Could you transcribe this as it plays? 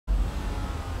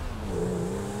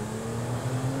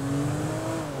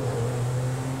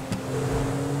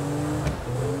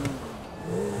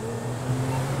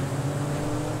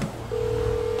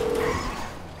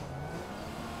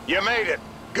You made it.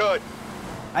 Good.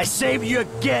 I saved you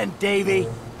again, Davey.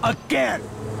 Again.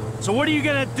 So what are you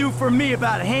gonna do for me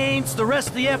about Haynes, the rest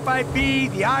of the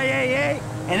FIB, the IAA,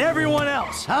 and everyone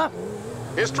else, huh?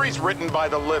 History's written by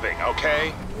the living,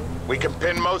 okay? We can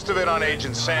pin most of it on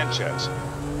Agent Sanchez.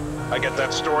 I get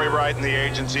that story right and the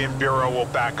agency and bureau will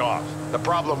back off. The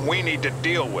problem we need to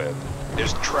deal with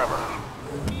is Trevor.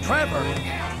 Trevor?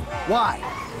 Why?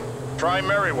 Try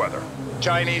Merriweather,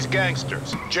 Chinese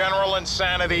gangsters, general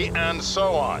insanity, and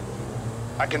so on.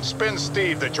 I can spin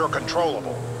Steve that you're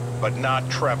controllable, but not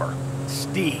Trevor.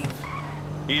 Steve.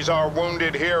 He's our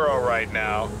wounded hero right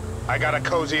now. I gotta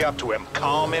cozy up to him,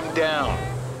 calm him down.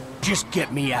 Just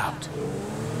get me out.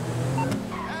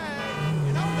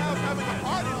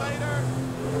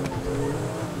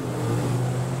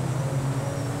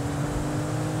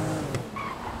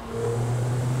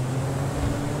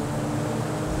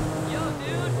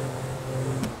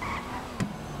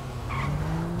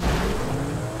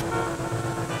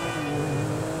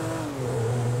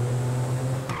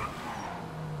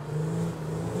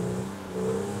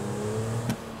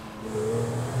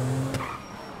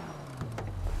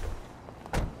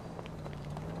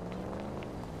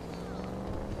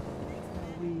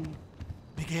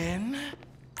 Begin?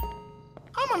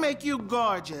 I'm gonna make you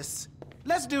gorgeous.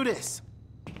 Let's do this.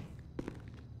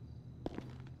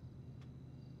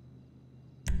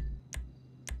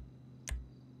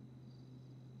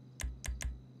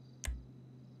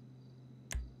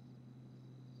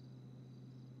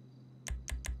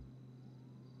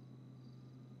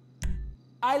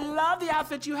 I love the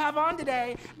outfit you have on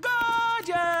today.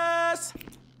 Gorgeous!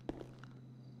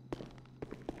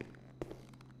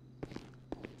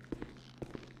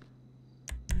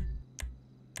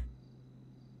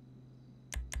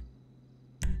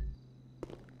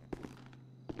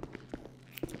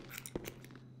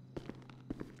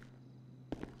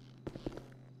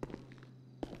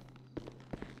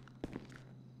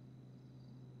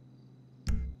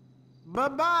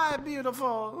 Bye-bye,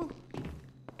 beautiful.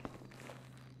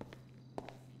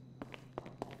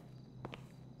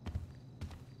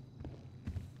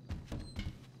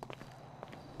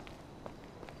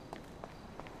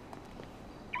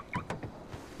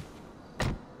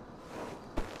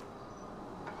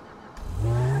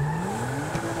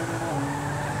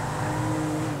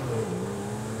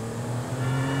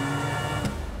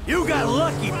 You got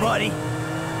lucky, buddy.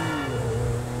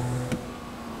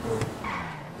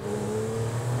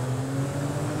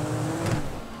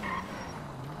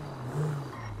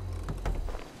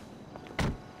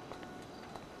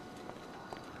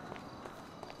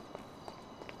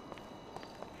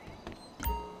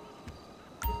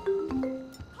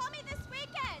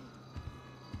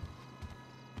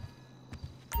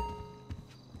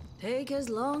 Take as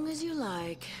long as you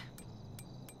like.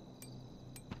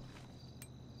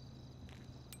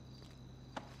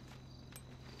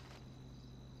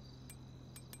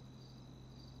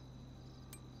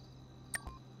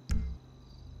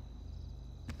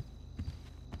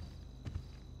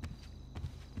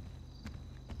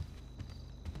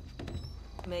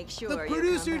 Make sure the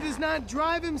producer does not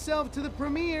drive himself to the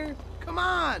premiere. Come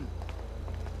on!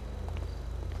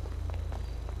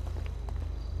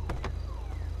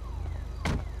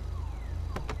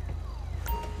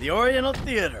 The Oriental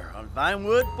Theater on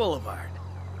Vinewood Boulevard.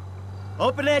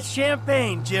 Open that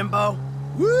champagne, Jimbo.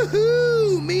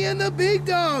 Woohoo! Me and the big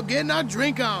dog getting our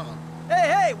drink on.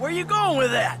 Hey, where you going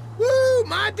with that? Woo!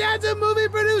 My dad's a movie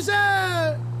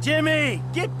producer! Jimmy,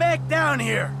 get back down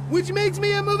here. Which makes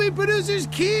me a movie producer's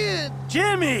kid.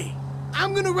 Jimmy!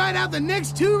 I'm gonna ride out the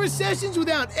next 2 recessions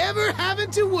without ever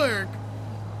having to work.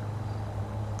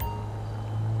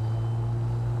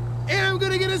 And I'm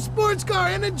gonna get a sports car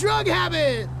and a drug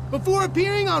habit before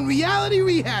appearing on Reality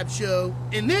Rehab Show.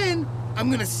 And then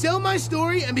I'm gonna sell my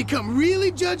story and become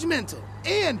really judgmental.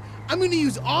 And I'm gonna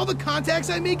use all the contacts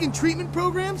I make in treatment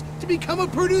programs to become a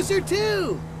producer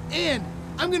too. And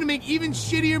I'm gonna make even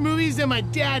shittier movies than my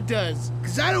dad does.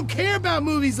 Cause I don't care about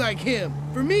movies like him.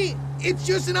 For me, it's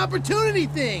just an opportunity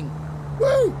thing.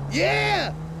 Woo!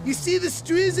 Yeah! You see the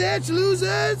Strizach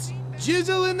losers?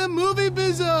 Jizzle in the movie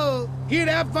bizzle. Hear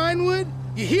that, Vinewood?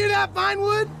 You hear that,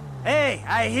 Vinewood? Hey,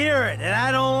 I hear it, and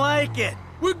I don't like it.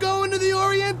 We're going to the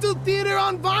Oriental Theater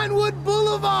on Vinewood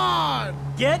Boulevard.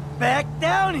 Get back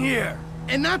down here.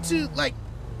 And not to, like,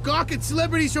 gawk at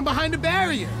celebrities from behind a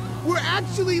barrier. We're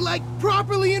actually, like,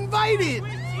 properly invited.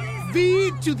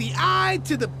 V to the I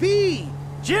to the P.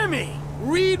 Jimmy!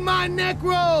 Read my neck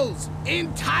rolls.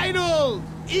 Entitled.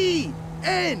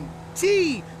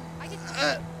 E-N-T.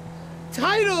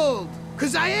 Titled.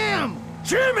 'Cause I am.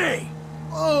 Jimmy!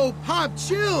 Oh, Pop,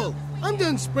 chill. I'm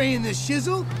done spraying this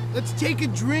shizzle. Let's take a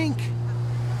drink.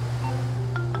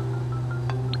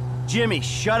 Jimmy,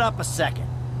 shut up a second.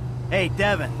 Hey,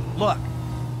 Devin, look.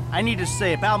 I need to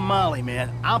say about Molly,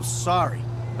 man, I'm sorry,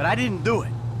 but I didn't do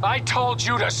it. I told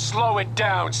you to slow it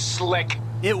down, Slick.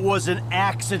 It was an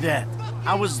accident.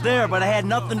 I was there, but I had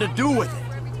nothing to do with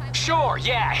it. Sure,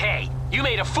 yeah, hey. You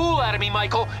made a fool out of me,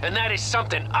 Michael, and that is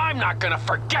something I'm not gonna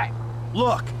forget.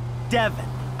 Look, Devin,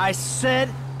 I said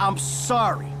I'm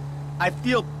sorry. I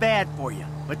feel bad for you,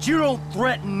 but you don't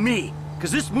threaten me,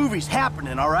 because this movie's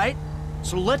happening, all right?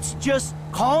 So let's just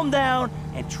calm down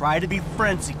and try to be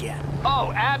friends again.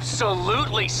 Oh,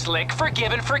 absolutely, Slick.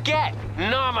 Forgive and forget.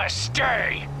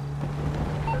 Namaste.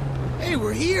 Hey,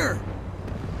 we're here.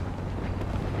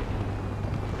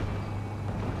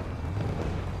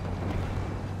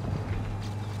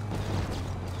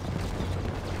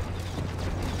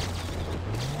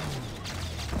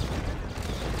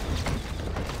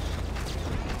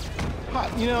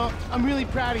 Pop, you know, I'm really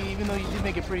proud of you, even though you did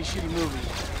make a pretty shitty movie.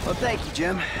 Well, thank you,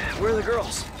 Jim. Where are the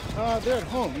girls? They're at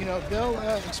home. You know, they'll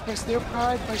express their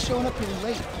pride by showing up really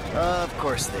late. Of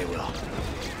course they will.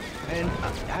 And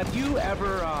have you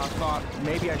ever thought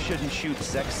maybe I shouldn't shoot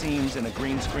sex scenes in a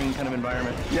green screen kind of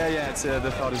environment? Yeah, it's the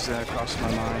thought has crossed my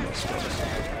mind, I suppose.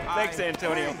 Thanks,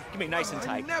 Antonio. Give me nice and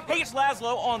tight. Hey, it's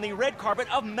Laszlo on the red carpet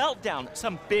of MELTDOWN.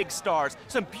 Some big stars,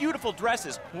 some beautiful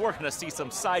dresses. We're gonna see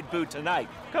some side boob tonight.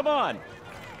 Come on.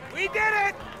 We did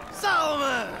it!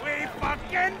 Solomon! We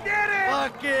fucking did it!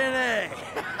 Fucking A!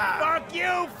 Fuck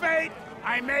you, Fate!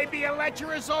 I may be a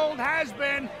lecherous old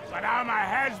has-been, but I'm a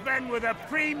has-been with a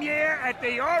premiere at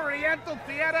the Oriental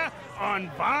Theater on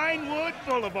Vinewood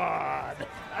Boulevard.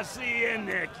 I'll see you in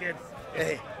there, kid.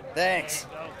 Hey, thanks.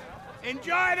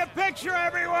 Enjoy the picture,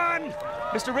 everyone!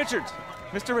 Mr. Richards.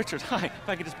 Mr. Richards, hi. If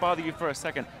I could just bother you for a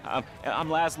second. I'm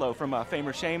Laszlo from Fame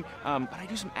or Shame, but I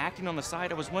do some acting on the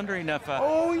side. I was wondering if,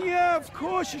 Oh, yeah, of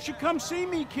course. You should come see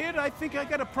me, kid. I think I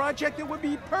got a project that would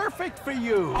be perfect for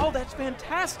you. Oh, that's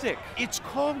fantastic. It's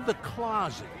called The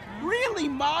Closet. Really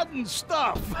modern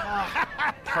stuff.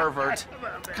 Pervert.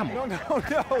 Come on. No.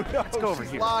 Let's go over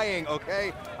here. Lying,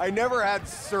 okay? I never had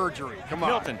surgery. Come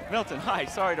on. Milton, hi.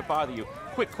 Sorry to bother you.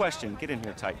 Quick question. Get in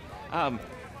here tight.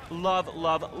 Loved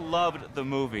the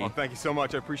movie. Oh, thank you so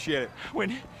much. I appreciate it.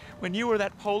 When you were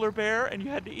that polar bear and you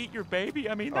had to eat your baby,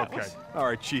 I mean, that was... All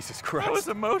right, Jesus Christ. That was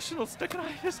emotional. Stick and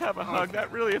I just have a hug. That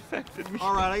really affected me.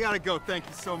 All right, I gotta go. Thank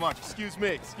you so much. Excuse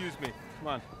me.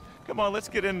 Come on, let's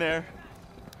get in there.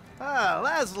 Ah,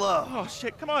 Laszlo. Oh,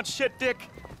 shit. Come on, shit, dick.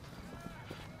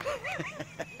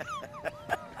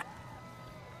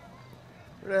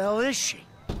 Where the hell is she?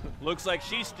 Looks like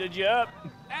she stood you up.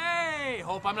 Hey,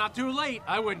 hope I'm not too late.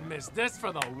 I wouldn't miss this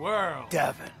for the world.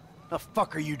 Devin, the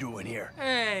fuck are you doing here?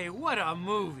 Hey, what a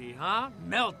movie, huh?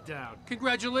 Meltdown.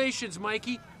 Congratulations,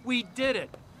 Mikey. We did it.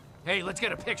 Hey, let's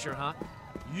get a picture, huh?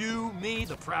 You, me,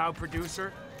 the proud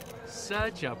producer.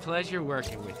 Such a pleasure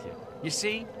working with you. You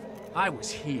see, I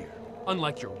was here,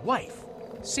 unlike your wife.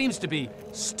 Seems to be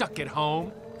stuck at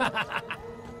home.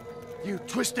 You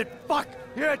twisted fuck!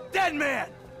 You're a dead man!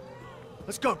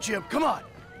 Let's go, Jim. Come on.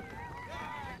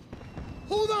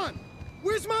 Hold on.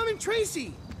 Where's Mom and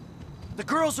Tracy? The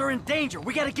girls are in danger.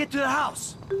 We gotta get to the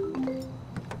house.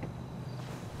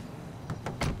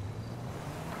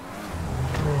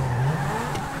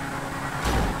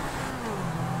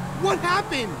 What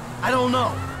happened? I don't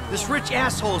know. This rich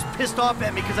asshole is pissed off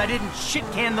at me because I didn't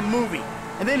shit-can the movie.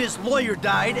 And then his lawyer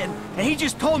died, and he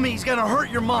just told me he's gonna hurt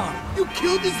your mom. You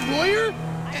killed his lawyer?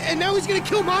 And now he's gonna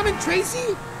kill Mom and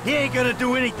Tracy? He ain't gonna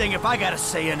do anything if I got a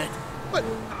say in it. But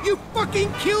you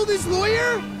fucking killed his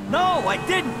lawyer? No, I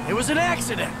didn't. It was an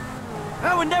accident.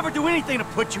 I would never do anything to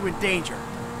put you in danger.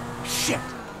 Shit.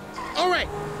 All right,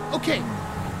 okay.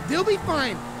 They'll be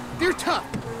fine. They're tough.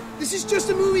 This is just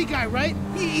a movie guy, right?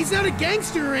 He's not a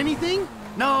gangster or anything.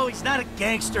 No, he's not a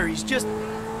gangster. He's just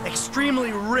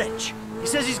extremely rich. He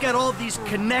says he's got all these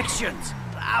connections.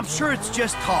 I'm sure it's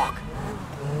just talk.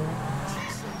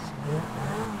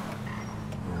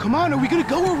 Come on, are we gonna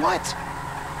go or what?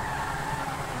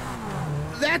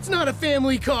 That's not a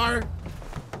family car.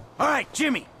 All right,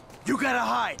 Jimmy, you gotta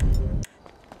hide.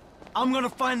 I'm gonna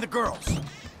find the girls. One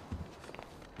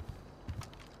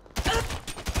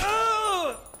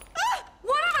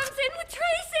of them's in with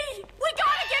Tracy! We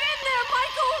gotta get in there,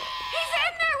 Michael! He's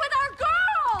in there with our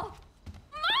girl!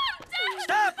 Mom, Dad!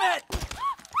 Stop it!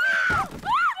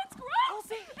 That's gross!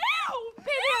 Ew!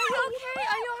 Baby, are you okay?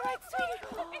 Are you all right, sweetie?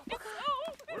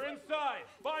 We're inside.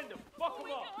 Find them. Fuck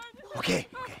them up. Okay.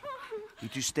 You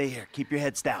two stay here. Keep your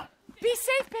heads down. Be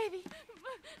safe, baby.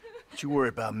 Don't you worry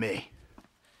about me.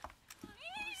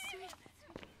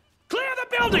 Clear the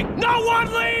building! building! No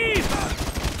one leave!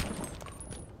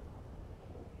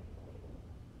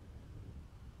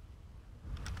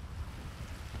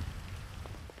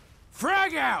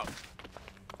 Frag out!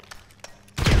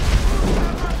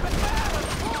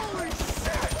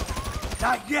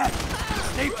 Not yet.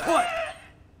 Stay put.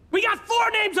 We got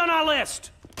 4 names on our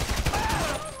list!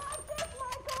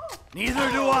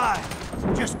 Neither do I.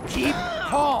 Just keep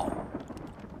calm.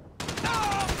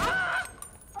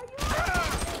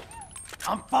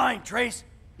 I'm fine, Trace.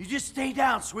 You just stay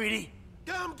down, sweetie.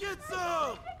 Come get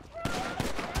some!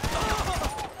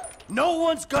 No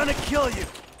one's gonna kill you.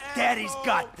 Daddy's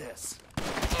got this.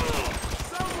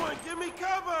 Someone give me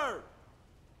cover!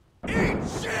 Eat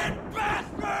shit,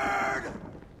 bastard!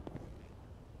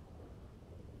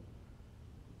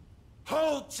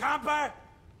 Hold, chopper!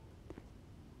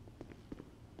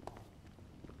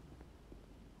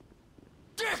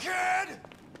 Dickhead!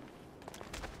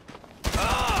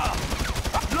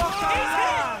 Look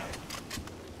alive!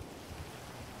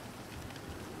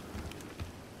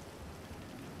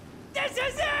 This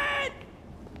is it!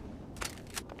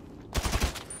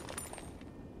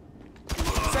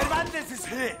 Cervantes is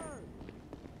hit.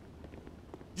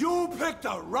 You picked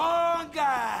the wrong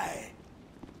guy.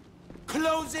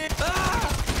 Close it.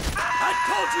 I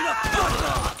told you to fuck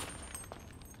off.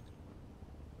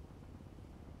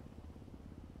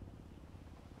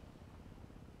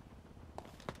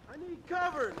 I need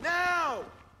cover, now!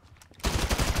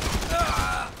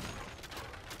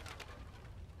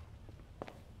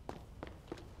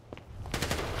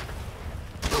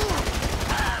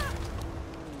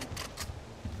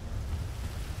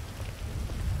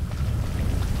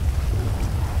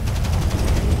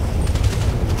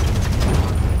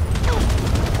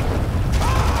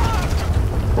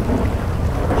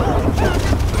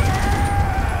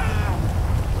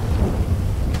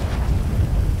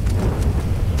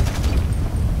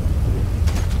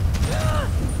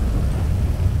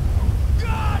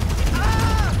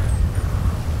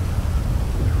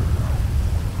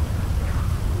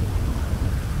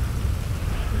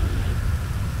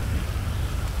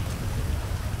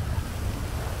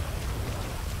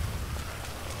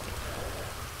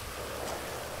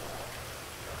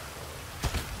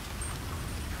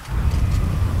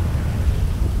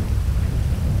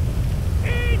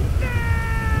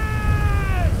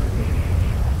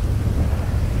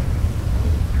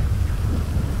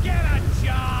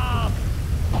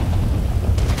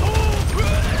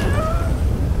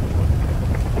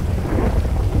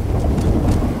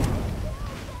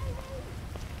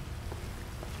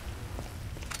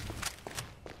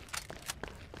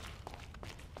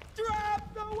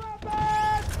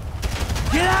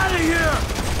 Get out of here!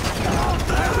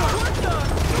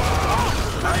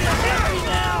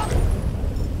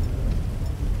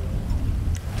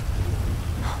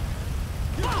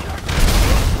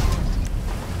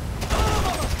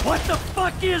 What the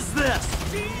fuck is this?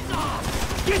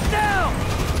 Get down!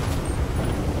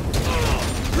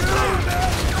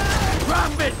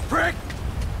 Drop it, prick!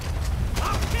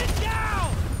 Get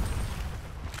down!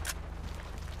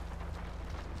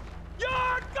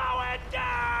 You're going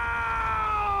down!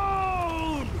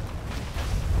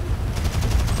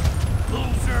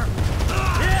 Loser!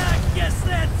 Yeah, I guess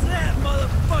that's that,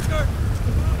 motherfucker!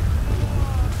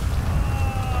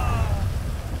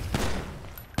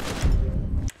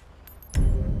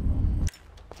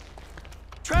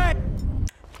 Trey!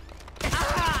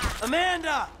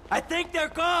 Amanda! I think they're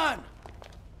gone!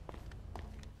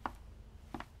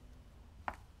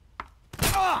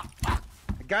 I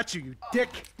got you, you dick.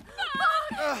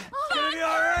 It's gonna be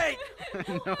all right!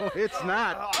 No, it's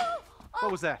not.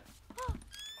 What was that?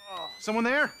 Someone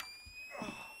there?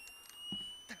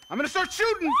 I'm gonna start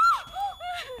shooting!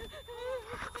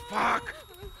 Fuck!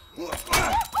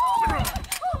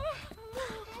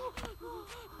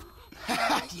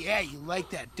 Yeah, you like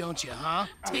that, don't you, huh?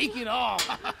 Take it all.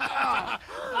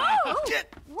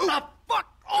 Get the fuck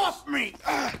off me!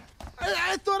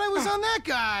 I thought I was on that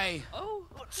guy.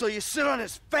 So you sit on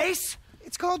his face?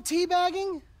 It's called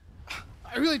teabagging.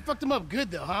 I really fucked him up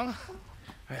good, though, huh? All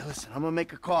right, listen, I'm gonna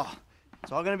make a call.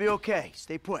 It's all gonna be okay.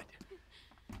 Stay put.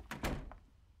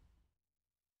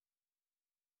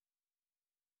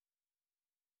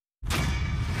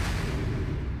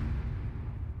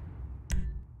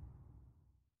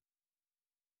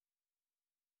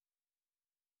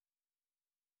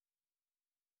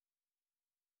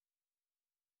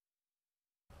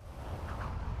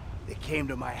 They came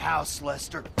to my house,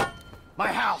 Lester.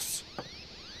 My house!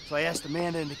 So I asked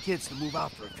Amanda and the kids to move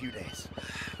out for a few days.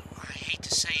 I hate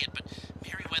to say it, but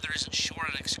Merriweather isn't short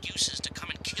on excuses to come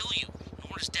and kill you,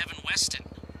 nor is Devin Weston.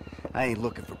 I ain't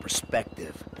looking for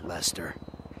perspective, Lester.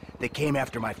 They came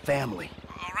after my family.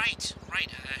 All right, right.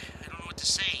 I don't know what to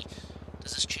say.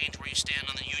 Does this change where you stand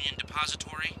on the Union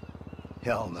Depository?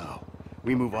 Hell no.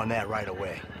 We move on that right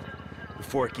away.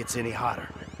 Before it gets any hotter.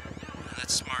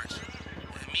 That's smart.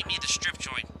 Meet me at the strip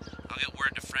joint. I'll get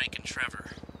word to Frank and Trevor.